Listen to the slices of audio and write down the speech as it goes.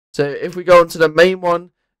So if we go on to the main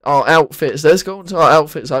one, our outfits. Let's go on to our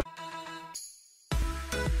outfits.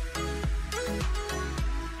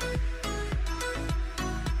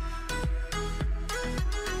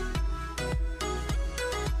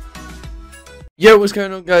 Yo, what's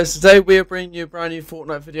going on, guys? Today we are bringing you a brand new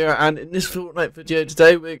Fortnite video, and in this Fortnite video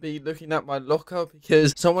today we're going to be looking at my locker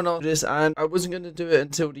because someone asked this and I wasn't going to do it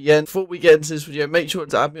until the end. Before we get into this video, make sure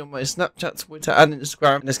to add me on my Snapchat, Twitter and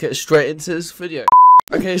Instagram, and let's get straight into this video.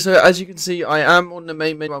 Okay, so as you can see, I am on the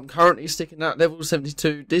main menu. I'm currently sticking at level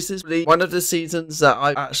 72. This is really one of the seasons that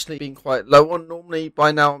I've actually been quite low on. Normally,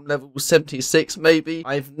 by now, I'm level 76, maybe.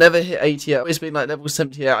 I've never hit 80 yet. I've always been like level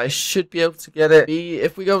 78. I should be able to get it.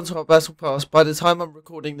 If we go into our battle pass, by the time I'm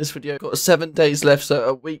recording this video, I've got 7 days left, so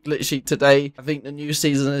a week literally today. I think the new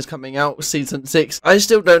season is coming out, season 6. I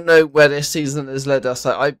still don't know where this season has led us.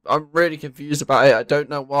 I'm really confused about it. I don't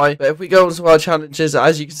know why. But if we go into our challenges,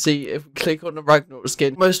 as you can see, if we click on the Ragnarok skin,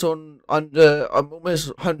 I'm almost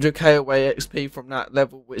 100k away XP from that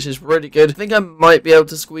level, which is really good. I think I might be able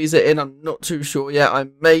to squeeze it in. I'm not too sure yet. I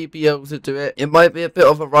may be able to do it. It might be a bit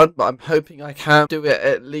of a run, but I'm hoping I can do it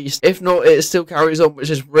at least. If not, it still carries on, which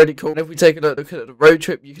is really cool. And if we take a look at the road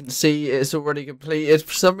trip, you can see it's already completed.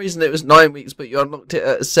 For some reason it was 9 weeks, but you unlocked it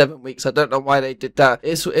at 7 weeks. I don't know why they did that.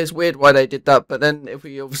 It's weird why they did that. But then if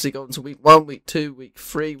we obviously go into week 1, week 2, week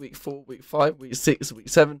 3, week 4, week 5, week 6, week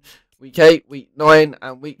 7, week 8, week 9,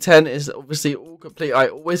 and week 10 is obviously all complete. I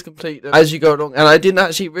always complete them as you go along, and I didn't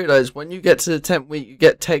actually realise when you get to the 10th week you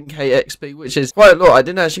get 10k XP, which is quite a lot. I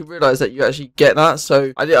didn't actually realise that you actually get that,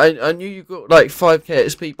 so I knew you got like 5k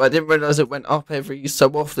XP, but I didn't realise it went up every so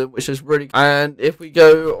often, which is really cool. And if we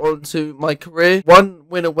go on to my career, 1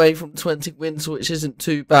 win away from 20 wins, which isn't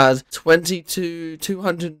too bad. 222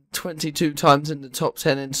 times in the top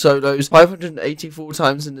 10 in solos, 584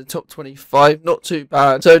 times in the top 25, not too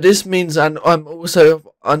bad. So this means, and I'm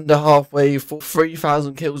also under halfway for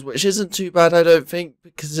 3,000 kills, which isn't too bad, I don't think,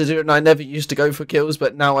 considering I never used to go for kills,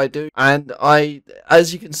 but now I do. And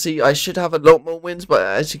as you can see, I should have a lot more wins, but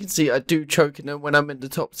as you can see, I do choke in them when I'm in the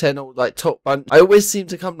top 10 or like top bunch. I always seem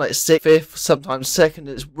to come like 6th, 5th, sometimes 2nd.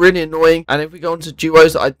 It's really annoying. And if we go on to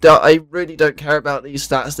duos, I really don't care about these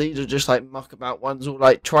stats. These are just like muck about ones, or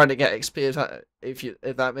like trying to get XP,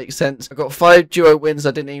 if that makes sense. I got 5 duo wins.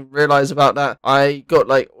 I didn't even realize about that. I got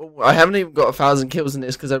like, I haven't even got 1,000 kills in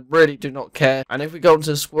this because I really do not care. And if we go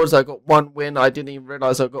into squads, I got 1 win. I didn't even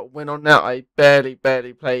realize I got a win on that. I barely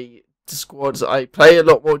play the squads. I play a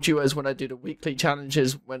lot more duos when I do the weekly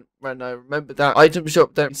challenges, when I remember that. Item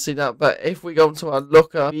shop, don't see that. But if we go into our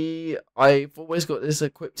locker, I've always got this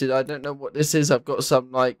equipped. I don't know what this is. I've got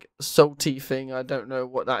some like salty thing. I don't know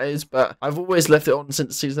what that is, but I've always left it on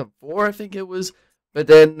since season 4, I think it was. But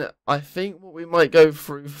then I think what we might go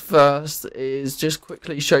through first is just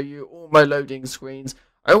quickly show you all my loading screens.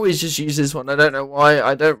 I always just use this one. I don't know why.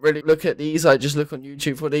 I don't really look at these. I just look on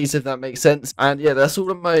YouTube for these, if that makes sense. And yeah, that's all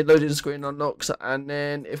of my loading screen unlocks. And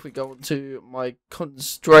then if we go on to my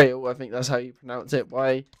constrail, I think that's how you pronounce it.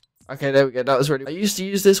 Okay, there we go. That was really... I used to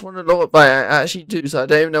use this one a lot, but I actually do. So I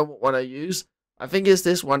don't even know what one I use. I think it's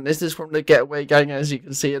this one. This is from the Getaway Gang, as you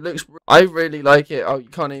can see. It looks... I really like it. Oh, you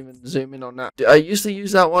can't even zoom in on that. I used to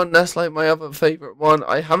use that one. That's like my other favourite one.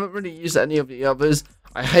 I haven't really used any of the others.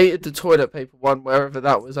 I hated the toilet paper one, wherever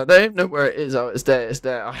that was. I don't even know where it is. Oh, it's there. It's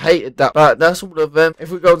there. I hated that. But that's all of them. If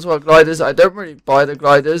we go into our gliders, I don't really buy the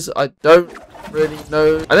gliders. I don't really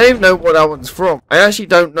know. I don't even know what that one's from. I actually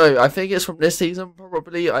don't know. I think it's from this season,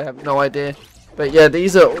 probably. I have no idea. But yeah,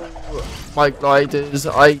 these are all my gliders.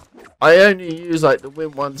 I only use like the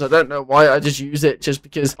win ones. I don't know why. I just use it just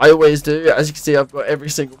because I always do. As you can see, I've got every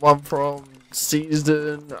single one from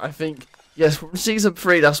season, I think, yes, from season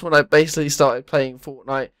 3. That's when I basically started playing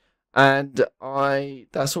Fortnite. And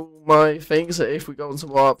that's all my things. If we go on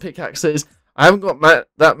to our pickaxes, I haven't got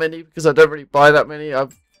that many because I don't really buy that many.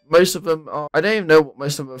 Most of them are, I don't even know what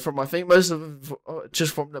most of them are from. I think most of them are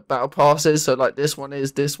just from the battle passes. So like this one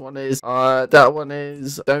is, that one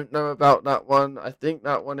is, don't know about that one. I think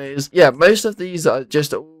that one is. Yeah, most of these are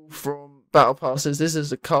just all from battle passes. This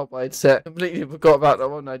is a carbide set. Completely forgot about that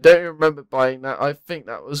one. I don't even remember buying that. I think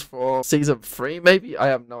that was for season 3, maybe. I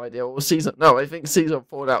have no idea. Or I think season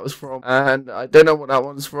 4 that was from. And I don't know what that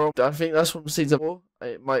one's from. I think that's from season 4.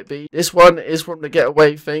 It might be. This one is from the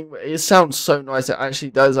Getaway thing. It sounds so nice. It actually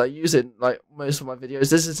does. I use it in like most of my videos.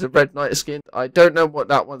 This is the Red Knight skin. I don't know what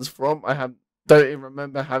that one's from. Don't even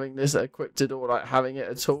remember having this equipped or like having it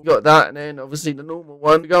at all. Got that, and then obviously the normal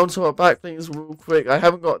one. Go on to our back things real quick. I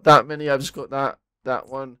haven't got that many. I've just got that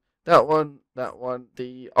one.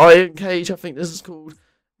 The Iron Cage, I think this is called.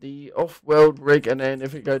 The Off-World Rig, and then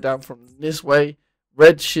if we go down from this way,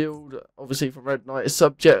 Red Shield, obviously from Red Knight,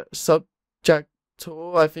 Subjector,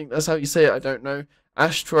 I think that's how you say it, I don't know.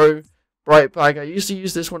 Astro, Bright Bag, I used to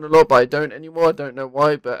use this one a lot, but I don't anymore, I don't know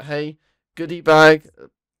why, but hey. Goodie Bag,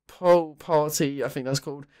 Pole Party, I think that's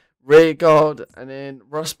called. Rear Guard, and then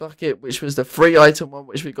Rust Bucket, which was the free item one,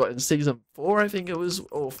 which we got in Season 4, I think it was,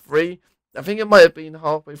 or 3. I think it might have been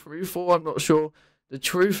halfway through 4, I'm not sure. The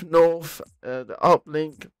Truth North, the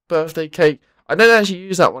Uplink, Birthday Cake. I don't actually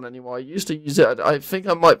use that one anymore. I used to use it. I think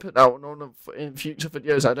I might put that one on in future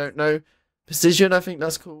videos. I don't know. Precision, I think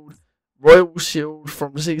that's called. Royal Shield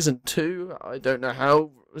from Season 2. I don't know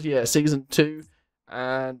how. Yeah, Season 2.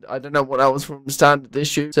 And I don't know what that was from Standard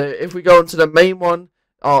Issue. So if we go on to the main one,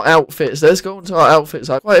 our outfits. Let's go on to our outfits.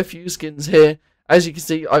 I have quite a few skins here. As you can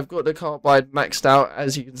see, I've got the carbide maxed out.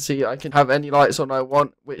 As you can see, I can have any lights on I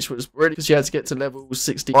want, which was really because you had to get to level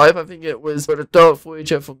 65, I think it was. Got a Dark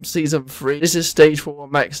Voyager from Season 3. This is Stage 4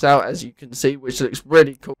 maxed out, as you can see, which looks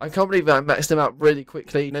really cool. I can't believe that I maxed him out really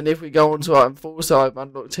quickly. And then if we go on to our Enforcer, I've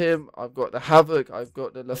unlocked him. I've got the Havoc. I've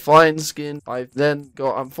got the Lafine skin. I've then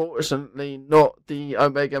got, unfortunately, not the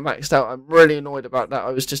Omega maxed out. I'm really annoyed about that.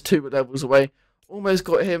 I was just 2 levels away. Almost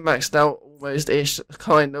got him maxed out, almost-ish,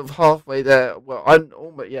 kind of halfway there. Well, I'm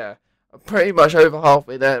almost, yeah, I'm pretty much over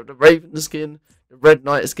halfway there. The Raven skin, the Red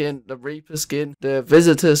Knight skin, the Reaper skin, the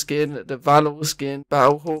Visitor skin, the Valor skin,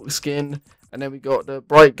 Battlehawk skin, and then we got the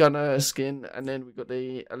Bright Gunner skin, and then we got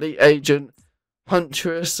the Elite Agent,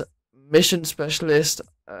 Huntress, Mission Specialist,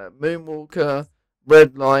 Moonwalker,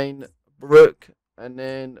 Redline, Brook, and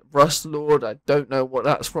then Rust Lord. I don't know what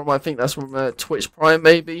that's from. I think that's from Twitch Prime,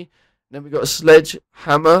 maybe. Then we got a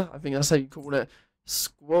Sledgehammer, I think that's how you call it.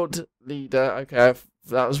 Squad Leader, okay,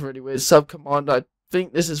 that was really weird. Sub Commander, I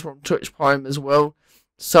think this is from Twitch Prime as well.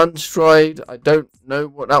 Sunstride, I don't know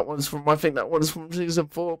what that one's from. I think that one's from Season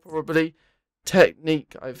 4, probably.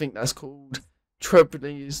 Technique, I think that's called.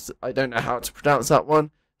 Treblis, I don't know how to pronounce that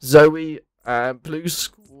one. Zoe, Blue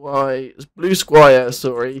Squire,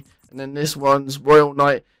 sorry. And then this one's Royal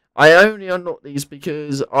Knight. I only unlocked these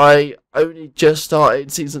because I only just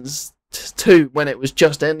started Season 2 when it was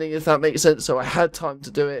just ending, if that makes sense, so I had time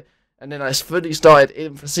to do it, and then I fully started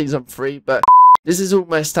in for Season 3, but this is all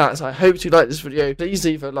my stats. I hope you like this video. Please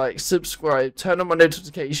leave a like, subscribe, turn on my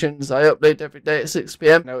notifications. I upload every day at 6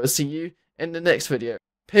 PM, and I will see you in the next video.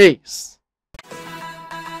 Peace!